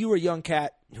you were a young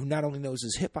cat who not only knows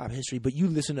his hip hop history, but you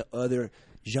listen to other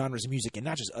genres of music, and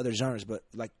not just other genres, but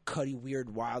like Cudi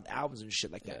weird wild albums and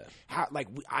shit like that. How like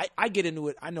I get into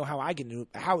it. I know how I get into it.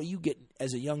 How are you getting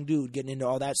as a young dude getting into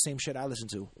all that same shit I listen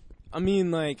to? I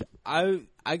mean, like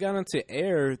I got into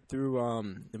Air through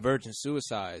the Virgin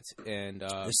Suicides, and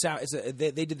the sound.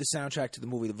 They did the soundtrack to the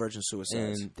movie The Virgin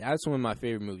Suicides, and that's one of my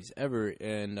favorite movies ever.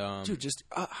 And dude, just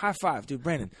high five, dude,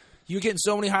 Brandon. You're getting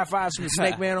so many high fives from the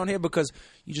Snake Man on here because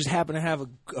you just happen to have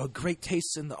a great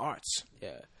taste in the arts.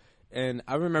 Yeah, and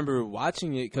I remember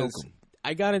watching it because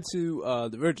I got into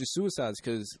the Virgin Suicides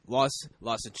because Lost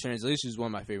in Translation is one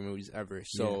of my favorite movies ever.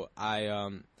 So I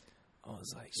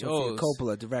was like, Sofia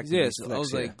Coppola directed. Yes, I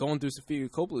was like going through Sofia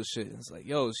Coppola shit. And it's like,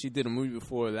 yo, she did a movie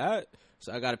before that,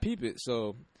 so I gotta peep it.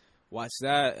 So watched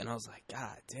that, and I was like,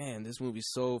 God damn, this movie's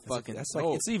so fucking. That's dope.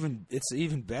 Like it's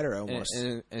even better almost.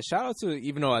 And shout out to,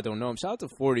 even though I don't know him, shout out to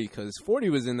 40 because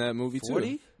 40 was in that movie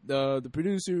 40? too. The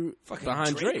producer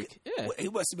behind Drake. Yeah, he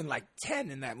must have been like 10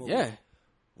 in that movie. Yeah.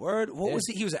 Word. What was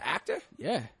he? He was an actor.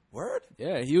 Yeah. Word.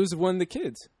 Yeah, he was one of the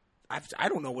kids. I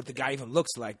don't know what the guy even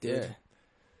looks like, dude. Yeah.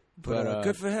 But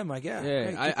good for him, I guess.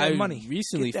 Yeah, hey, I money.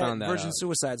 recently found that Virgin out.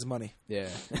 Suicides money. Yeah.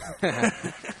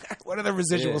 What are the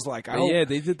residuals like? Yeah,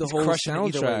 they did the whole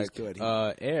soundtrack, good.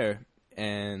 Air,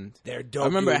 and they're dope. I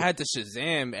remember I had to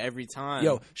Shazam every time.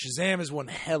 Yo, Shazam is one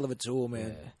hell of a tool,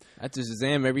 man. Yeah. I had to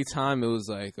Shazam every time. It was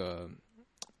like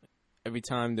every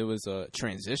time there was a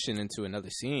transition into another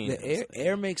scene. The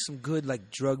Air makes some good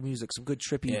like drug music, some good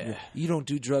trippy. Yeah. You don't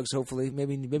do drugs, hopefully.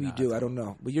 Maybe you do. I don't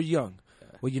know. But you're young.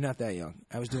 Well, you're not that young.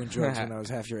 I was doing drugs when I was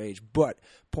half your age. But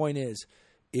point is,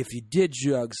 if you did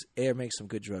drugs, Air makes some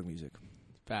good drug music.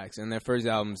 Facts. And their first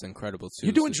album's incredible, too.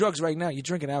 You're doing drugs right now. You're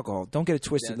drinking alcohol. Don't get it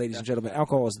twisted, ladies and gentlemen.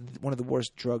 Alcohol is one of the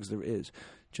worst drugs there is.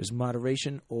 Just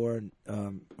moderation or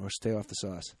stay off the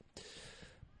sauce.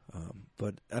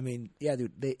 But, I mean, yeah,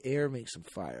 dude, Air makes some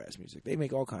fire-ass music. They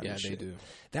make all kinds of shit. Yeah, they do.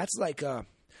 That's like the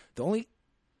only...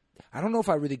 I don't know if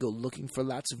I really go looking for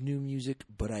lots of new music,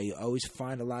 but I always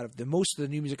find most of the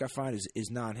new music I find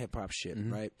is non-hip-hop shit,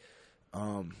 right?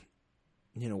 I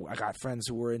got friends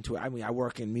who were into it. I mean, I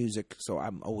work in music, so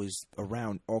I'm always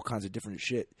around all kinds of different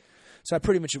shit. So I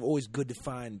pretty much am always good to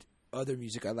find other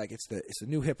music I like. It's the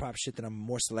new hip-hop shit that I'm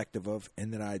more selective of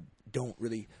and that I don't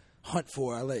really hunt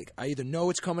for. I either know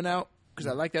it's coming out because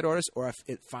I like that artist or if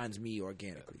it finds me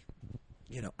organically.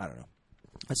 I don't know.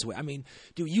 That's the way. I mean,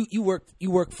 dude, you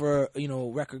work for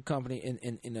record company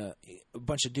in a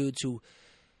bunch of dudes who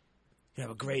have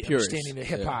a great understanding of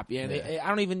hip hop. I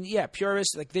don't even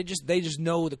purists. Like they just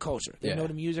know the culture. They know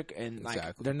the music, and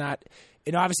like they're not.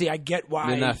 And obviously, I get why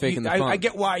they're not faking the funk. I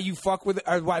get why you fuck with,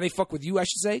 or why they fuck with you. I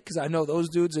should say, because I know those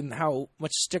dudes and how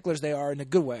much sticklers they are in a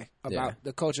good way about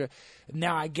the culture.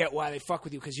 Now I get why they fuck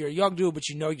with you because you're a young dude, but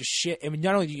you know your shit. I mean,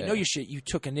 not only do you know your shit, you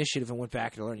took initiative and went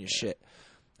back to learn your shit.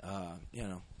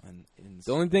 And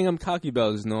the only thing I'm cocky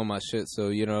about is knowing my shit. So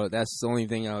that's the only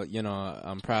thing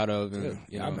I'm proud of.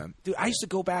 And dude, I used to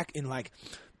go back and like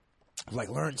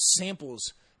learn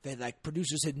samples that like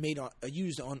producers had made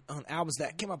used on albums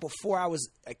that came out before I was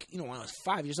when I was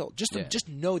 5 years old. Just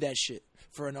know that shit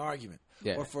for an argument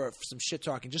or for some shit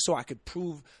talking, just so I could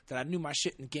prove that I knew my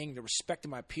shit and gained the respect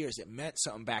of my peers. It meant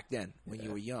something back then when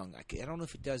you were young. I don't know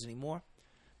if it does anymore,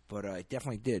 but it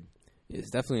definitely did. It's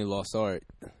definitely a lost art.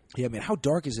 Yeah, man. How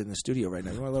dark is it in the studio right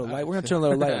now? You want a little light? We're going to turn a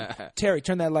little light on. Terry,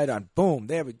 turn that light on. Boom.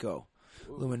 There we go.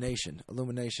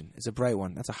 Illumination. It's a bright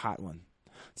one. That's a hot one.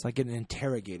 It's like getting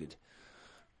interrogated.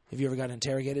 Have you ever gotten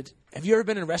interrogated? Have you ever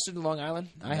been arrested in Long Island?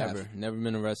 I have. Never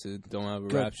been arrested. Don't have a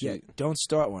rap sheet. Yeah, don't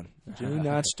start one. Do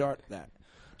not start that.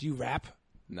 Do you rap?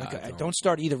 No, don't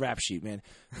start either rap sheet, man.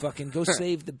 Fucking go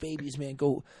save the babies, man.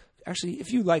 Go. Actually,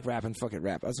 if you like rapping, fuck it,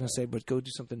 rap. I was gonna say, but go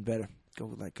do something better.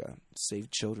 Go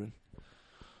save children,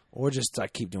 or just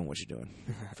keep doing what you're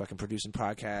doing. Fucking producing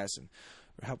podcasts and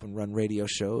helping run radio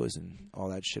shows and all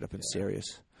that shit up in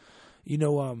Sirius. You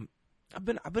know, I've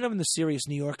been up in the Sirius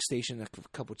New York station a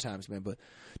couple times, man. But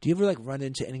do you ever run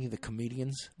into any of the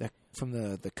comedians that from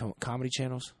the comedy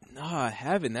channels? No, I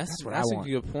haven't. That's what I want.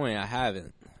 A good point. I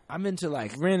haven't. I'm into I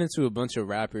ran into a bunch of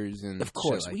rappers and of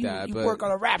course shit like that. You work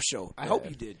on a rap show. I hope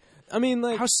you did. I mean,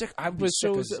 how sick I would be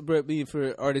sick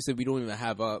for artists that we don't even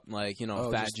have up,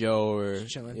 Fat Joe or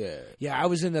chilling. Yeah. I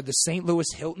was in the St. Louis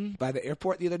Hilton by the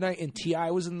airport the other night, and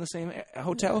T.I. was in the same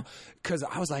hotel because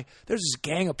I was like, there's this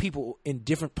gang of people in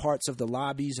different parts of the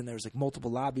lobbies, and there was multiple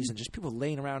lobbies, and just people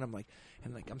laying around.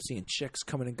 I'm seeing chicks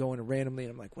coming and going randomly,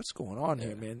 and I'm like, what's going on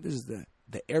here, man? This is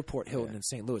the airport Hilton in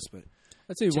St. Louis, but.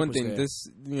 I'll tell you one thing. This,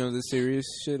 the serious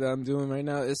shit I'm doing right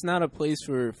now, it's not a place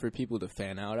for people to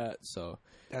fan out at. So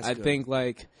I think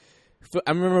I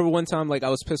remember one time I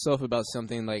was pissed off about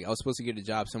something. I was supposed to get a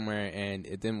job somewhere and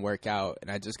it didn't work out, and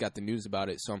I just got the news about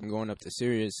it. So I'm going up to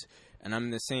Sirius, and I'm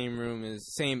in the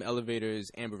same elevator as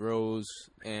Amber Rose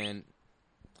and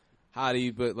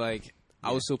Hottie, but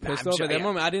I was so pissed off at that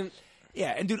moment. I didn't.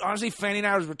 Yeah, and dude, honestly, fanning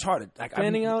out is retarded.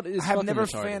 Fanning out is fucking retarded. I have never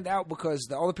fanned out because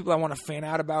all the people I want to fan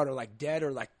out about are dead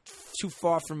or too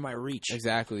far from my reach.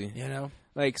 Exactly. You know,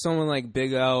 someone like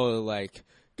Big L or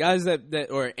guys that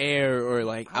or Air or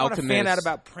Alchemist. I want to fan out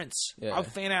about Prince. Yeah. I'll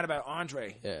fan out about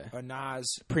Andre or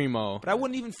Nas, Primo. But I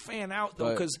wouldn't even fan out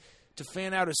though because to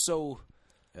fan out is so.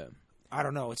 Yeah. I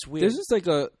don't know. It's weird. There's just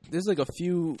a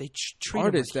few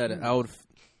artists that I would.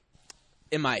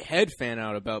 In my head fan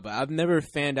out about, but I've never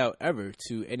fanned out ever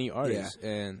to any artist.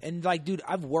 Yeah. And dude,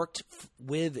 I've worked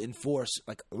with and for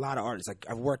a lot of artists.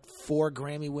 I've worked for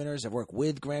Grammy winners. I've worked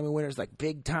with Grammy winners,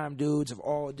 big time dudes of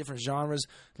all different genres.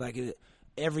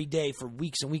 Every day for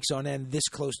weeks and weeks on end, this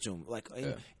close to them.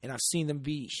 And I've seen them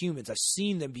be humans. I've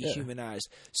seen them be humanized.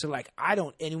 So I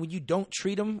don't. And when you don't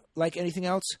treat them like anything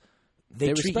else,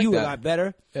 they treat you a lot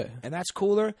better. Yeah. And that's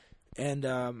cooler. And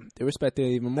they respect it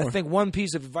even more. I think one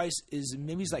piece of advice is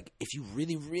maybe if you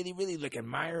really, really, really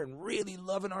admire and really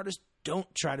love an artist, don't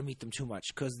try to meet them too much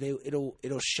because it'll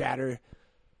shatter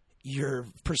your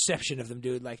perception of them,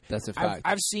 dude. That's a fact.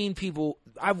 I've seen people.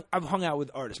 I've hung out with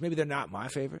artists. Maybe they're not my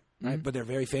favorite, right? But they're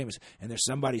very famous, and they're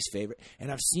somebody's favorite. And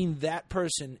I've seen that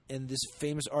person and this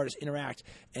famous artist interact,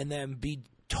 and then be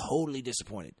totally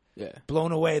disappointed. Yeah.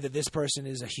 Blown away that this person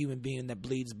is a human being that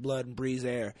bleeds blood and breathes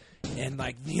air. And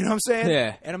you know what I'm saying?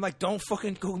 Yeah. And I'm don't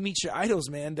fucking go meet your idols,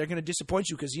 man. They're going to disappoint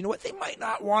you because you know what? They might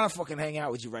not want to fucking hang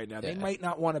out with you right now. They might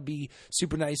not want to be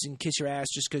super nice and kiss your ass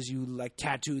just because you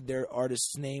tattooed their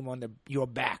artist's name on your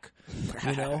back.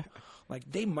 You know?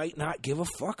 They might not give a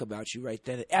fuck about you right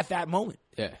then at that moment.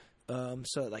 Yeah.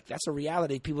 So that's a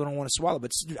reality people don't want to swallow.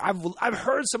 But I've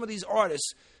heard some of these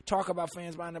artists talk about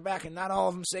fans behind their back, and not all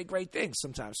of them say great things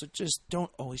sometimes. So just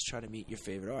don't always try to meet your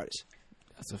favorite artist.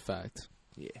 That's a fact.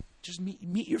 Yeah, just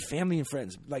meet your family and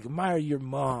friends. Admire your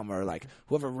mom or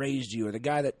whoever raised you, or the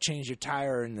guy that changed your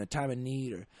tire in the time of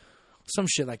need, or some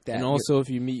shit like that. And also, if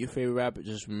you meet your favorite rapper,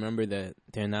 just remember that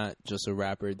they're not just a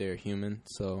rapper; they're human.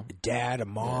 So a dad, a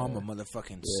mom, a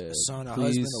motherfucking son, a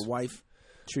husband, a wife.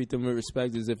 Treat them with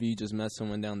respect as if you just met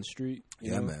someone down the street.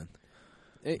 Yeah, man.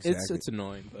 Exactly. It's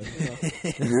annoying,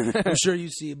 but I'm sure you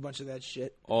see a bunch of that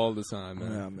shit all the time,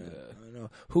 man. Yeah, man. I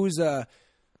know. Who's what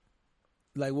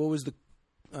was the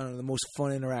most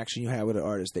fun interaction you had with an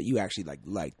artist that you actually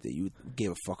liked that you gave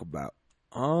a fuck about?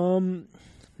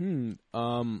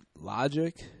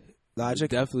 Logic. Logic,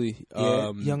 definitely.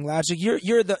 Young Logic.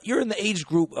 You're in the age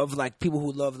group of people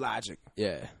who love Logic.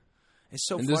 Yeah. It's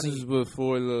so funny. This is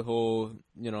before the whole,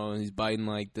 he's biting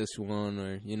this one,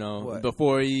 or what?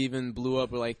 Before he even blew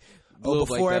up, or blew up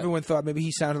before that. Everyone thought maybe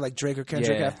he sounded like Drake or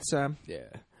Kendrick half the time. Yeah.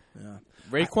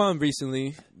 Raekwon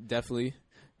recently definitely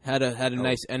had a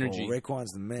nice energy.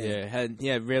 Raekwon's the man. Had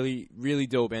really really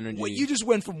dope energy. Well, you just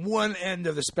went from one end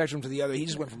of the spectrum to the other. He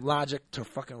just went from Logic to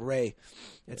fucking Ray.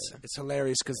 It's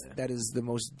hilarious because that is the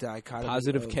most dichotomy.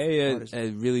 Positive K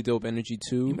had really dope energy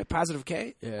too. You met Positive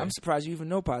K? Yeah. I'm surprised you even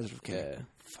know Positive K. Yeah.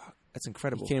 Fuck, that's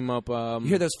incredible. He came up. You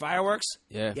hear those fireworks?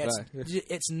 Yeah.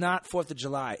 It's not 4th of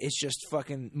July. It's just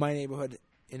fucking my neighborhood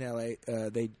in LA.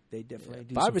 They definitely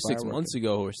do 5 or 6 months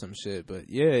ago or some shit. But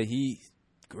he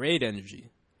great energy.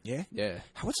 Yeah? Yeah.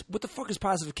 What the fuck has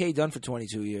Positive K done for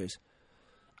 22 years?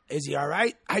 Is he all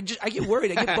right? I get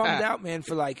worried. I get bummed out, man,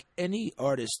 for like any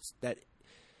artist that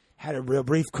had a real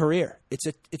brief career. It's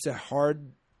a hard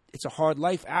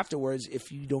life afterwards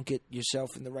if you don't get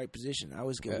yourself in the right position. I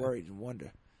always get worried and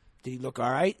wonder. Did he look all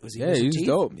right? Was he? Yeah, he was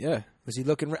dope. Yeah, was he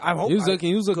looking? I hope he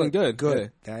was looking good.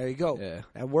 Good. Yeah. There you go. Yeah,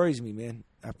 that worries me, man.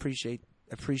 I appreciate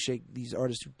these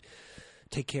artists who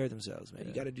take care of themselves, man.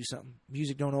 You got to do something.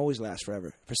 Music don't always last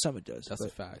forever. For some, it does. That's a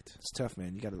fact. It's tough,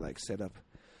 man. You got to like set up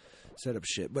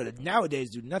shit. But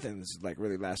nowadays, dude, nothing is like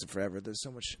really lasting forever. There's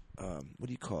so much. What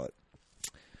do you call it?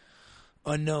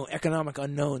 Economic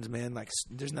unknowns, man. Like,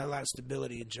 there's not a lot of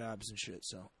stability in jobs and shit.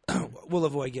 So we'll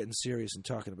avoid getting serious and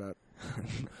talking about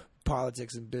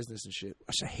politics and business and shit.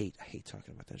 Which I hate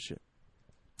talking about that shit.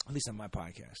 At least on my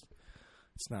podcast.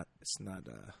 It's not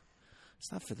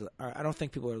for the. I don't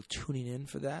think people are tuning in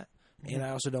for that, and I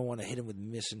also don't want to hit them with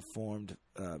misinformed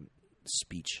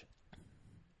speech.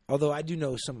 Although I do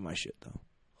know some of my shit, though.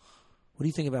 What do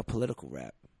you think about political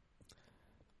rap?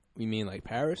 You mean like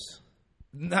Paris?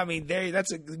 I mean,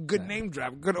 that's a good name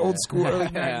drop. Good old school early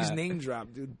 90s name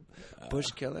drop, dude. Bush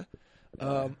killer.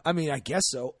 I mean, I guess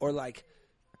so. Or like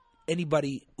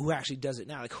anybody who actually does it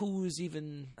now. Like who is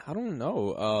even... I don't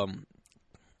know.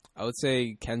 I would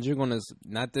say Kendrick on his...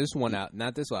 Not this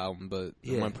album, but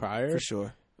the one prior. For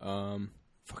sure.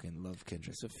 Fucking love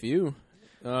Kendrick. There's a few.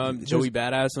 Joey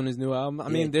Badass on his new album. I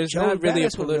mean, there's Joey not really a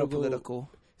political...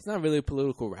 It's not really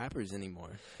political rappers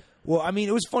anymore. Well, I mean,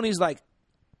 it was funny. It's like...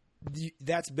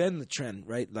 That's been the trend,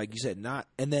 right? Like you said, not,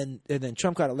 and then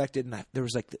Trump got elected, and there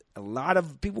was like a lot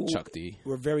of people Chuck D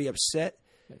were very upset,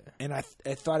 and I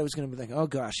thought it was going to be like, oh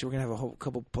gosh, we're going to have a whole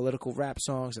couple political rap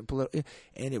songs and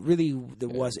it really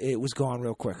was gone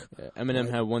real quick. Yeah.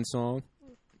 Eminem had one song.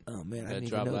 Oh man, that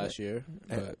dropped last year.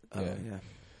 But, yeah.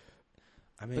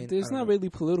 I mean, but there's not really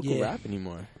political rap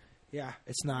anymore. Yeah,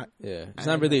 it's not. Yeah, it's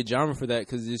not really a genre for that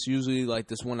because it's usually like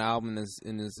this one album is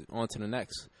on to the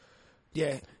next.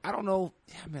 Yeah, I don't know.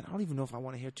 Yeah, man, I don't even know if I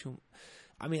want to hear too.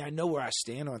 I mean, I know where I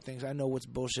stand on things. I know what's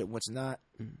bullshit, and what's not,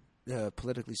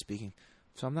 politically speaking.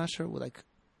 So I'm not sure. I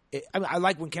mean, I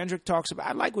like when Kendrick talks about.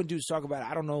 I like when dudes talk about it.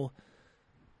 I don't know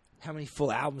how many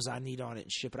full albums I need on it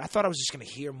and shit, but I thought I was just gonna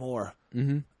hear more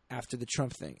after the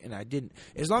Trump thing, and I didn't.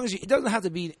 As long as it doesn't have to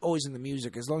be always in the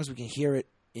music. As long as we can hear it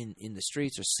in the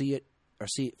streets or see it,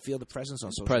 feel the presence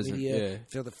on social media,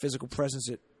 feel the physical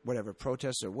presence at whatever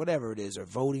protests or whatever it is, or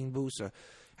voting booths, or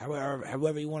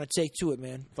however you want to take to it,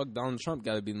 man. Fuck, Donald Trump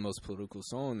got to be the most political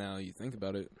song now. You think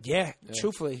about it. Yeah,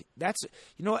 truthfully, that's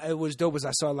it was dope. As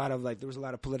I saw a lot of there was a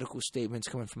lot of political statements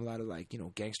coming from a lot of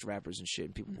gangster rappers and shit,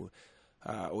 and people were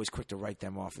always quick to write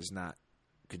them off as not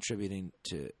contributing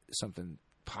to something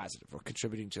positive or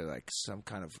contributing to some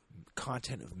kind of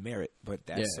content of merit, but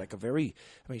that's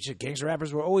gangster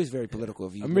rappers were always very political.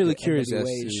 If you I'm really curious as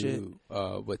to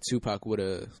what Tupac would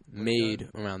have made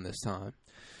around this time.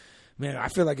 Man, I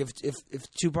feel like if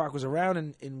Tupac was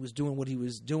around and was doing what he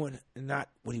was doing, and not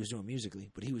what he was doing musically,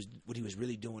 but what he was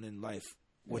really doing in life,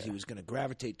 what he was going to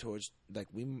gravitate towards,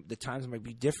 the times might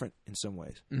be different in some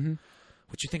ways. Mm-hmm.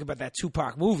 What you think about that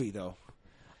Tupac movie, though?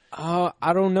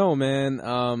 I don't know, man.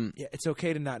 Yeah, it's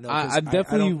okay to not know. I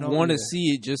definitely want to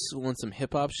see it just on some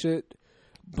hip hop shit,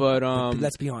 but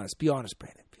let's be honest. Be honest,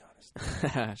 Brandon. Be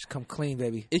honest. Just come clean,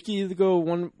 baby. It can either go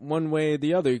one way or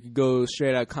the other. It could go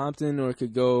straight out Compton, or it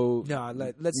could go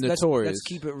let's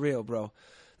keep it real, bro.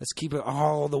 Let's keep it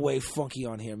all the way funky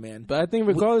on here, man. But I think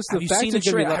regardless of the fact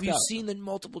have you seen the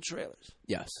multiple trailers?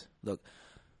 Yes. Look,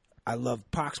 I love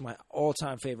Pac's my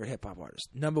all-time favorite hip hop artist,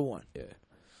 number one. Yeah. It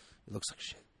looks like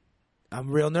shit. I'm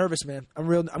real nervous, man. I'm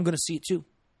going to see it too,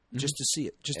 just to see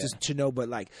it, to know. But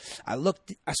I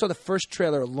saw the first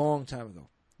trailer a long time ago.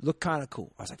 Looked kind of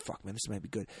cool. I was like, fuck, man, this might be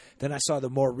good. Then I saw the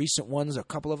more recent ones, a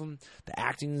couple of them. The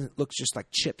acting looks just like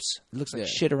chips. It looks like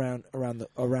shit around.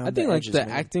 I think edges, the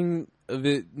acting of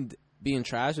it being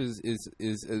trash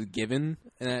is a given,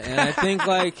 and I think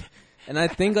And I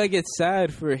think it's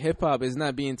sad for hip hop is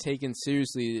not being taken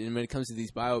seriously when it comes to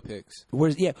these biopics.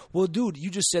 Well, dude, you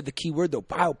just said the key word though,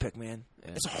 biopic, man.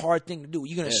 Yeah. It's a hard thing to do.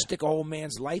 You're gonna stick a whole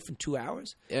man's life in 2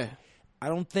 hours. Yeah, I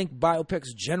don't think biopics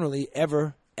generally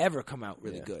ever come out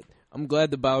really good. I'm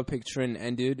glad the biopic trend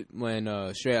ended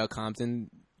when Straight Outta Compton,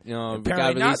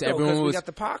 got released. Everyone we got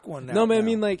the Pac one now. No, man, I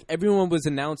mean everyone was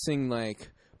announcing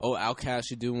Outkast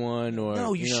should do one, or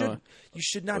no, you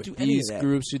should not do any of that. These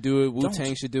groups should do it.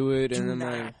 Wu-Tang should do it, and then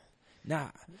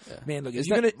man, look,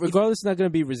 regardless, it's not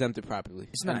gonna be presented properly.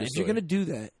 It's not. If you're gonna do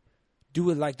that, do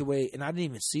it like the way. And I didn't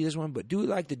even see this one, but do it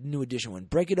like the New Edition one.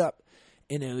 Break it up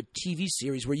in a TV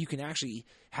series where you can actually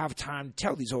have time to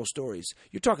tell these whole stories.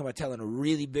 You're talking about telling a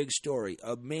really big story,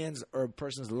 a man's or a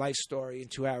person's life story in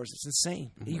 2 hours. It's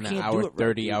insane. You can't hour do it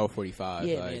 30, right. hour 45.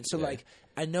 Yeah, man. So like,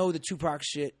 I know the Tupac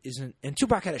shit isn't, and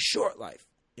Tupac had a short life,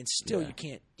 and still you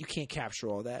can't capture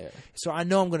all that. Yeah. So I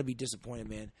know I'm going to be disappointed,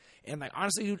 man. And like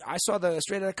honestly, dude, I saw the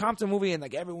Straight Outta Compton movie, and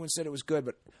like everyone said it was good,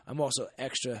 but I'm also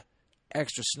extra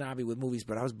snobby with movies.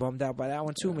 But I was bummed out by that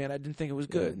one too, man. I didn't think it was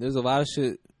good. There's a lot of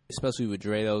shit, especially with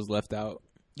Dre, that was left out.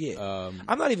 Yeah,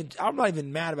 I'm not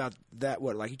even mad about that.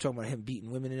 What, like you talking about him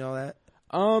beating women and all that?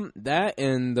 That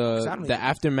and the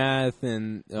aftermath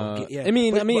and yeah. I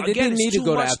mean, again, they didn't need to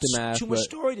go to aftermath. Too much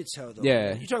story to tell, though.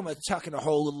 Yeah, you're talking about talking a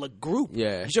whole little group.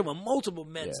 Yeah, you're talking about multiple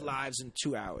men's lives in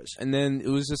 2 hours. And then it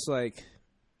was just like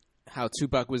how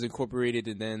Tupac was incorporated,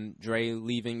 and then Dre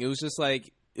leaving. It was just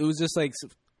like a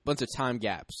bunch of time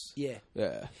gaps. Yeah.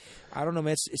 I don't know,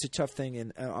 man. It's a tough thing,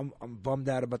 and I'm bummed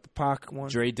out about the Pac one.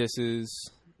 Dre disses.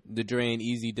 The Dre and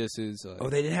Easy disses. Oh,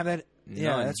 they didn't have that?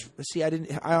 None. Yeah,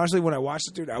 I honestly, when I watched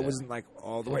it, dude, I wasn't like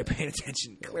all the way paying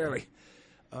attention, clearly.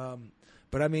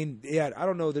 But I mean, I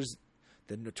don't know. There's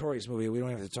the Notorious movie. We don't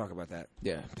have to talk about that.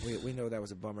 Yeah. We know that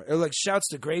was a bummer. Like, shouts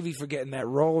to Gravy for getting that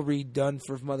role redone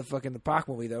for motherfucking the Pac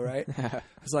movie, though, right?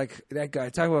 It's like, that guy,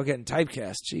 talk about getting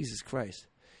typecast. Jesus Christ.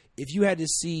 If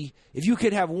you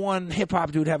could have one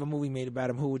hip-hop dude have a movie made about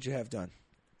him, who would you have done?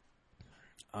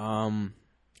 I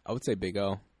would say Big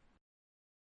O.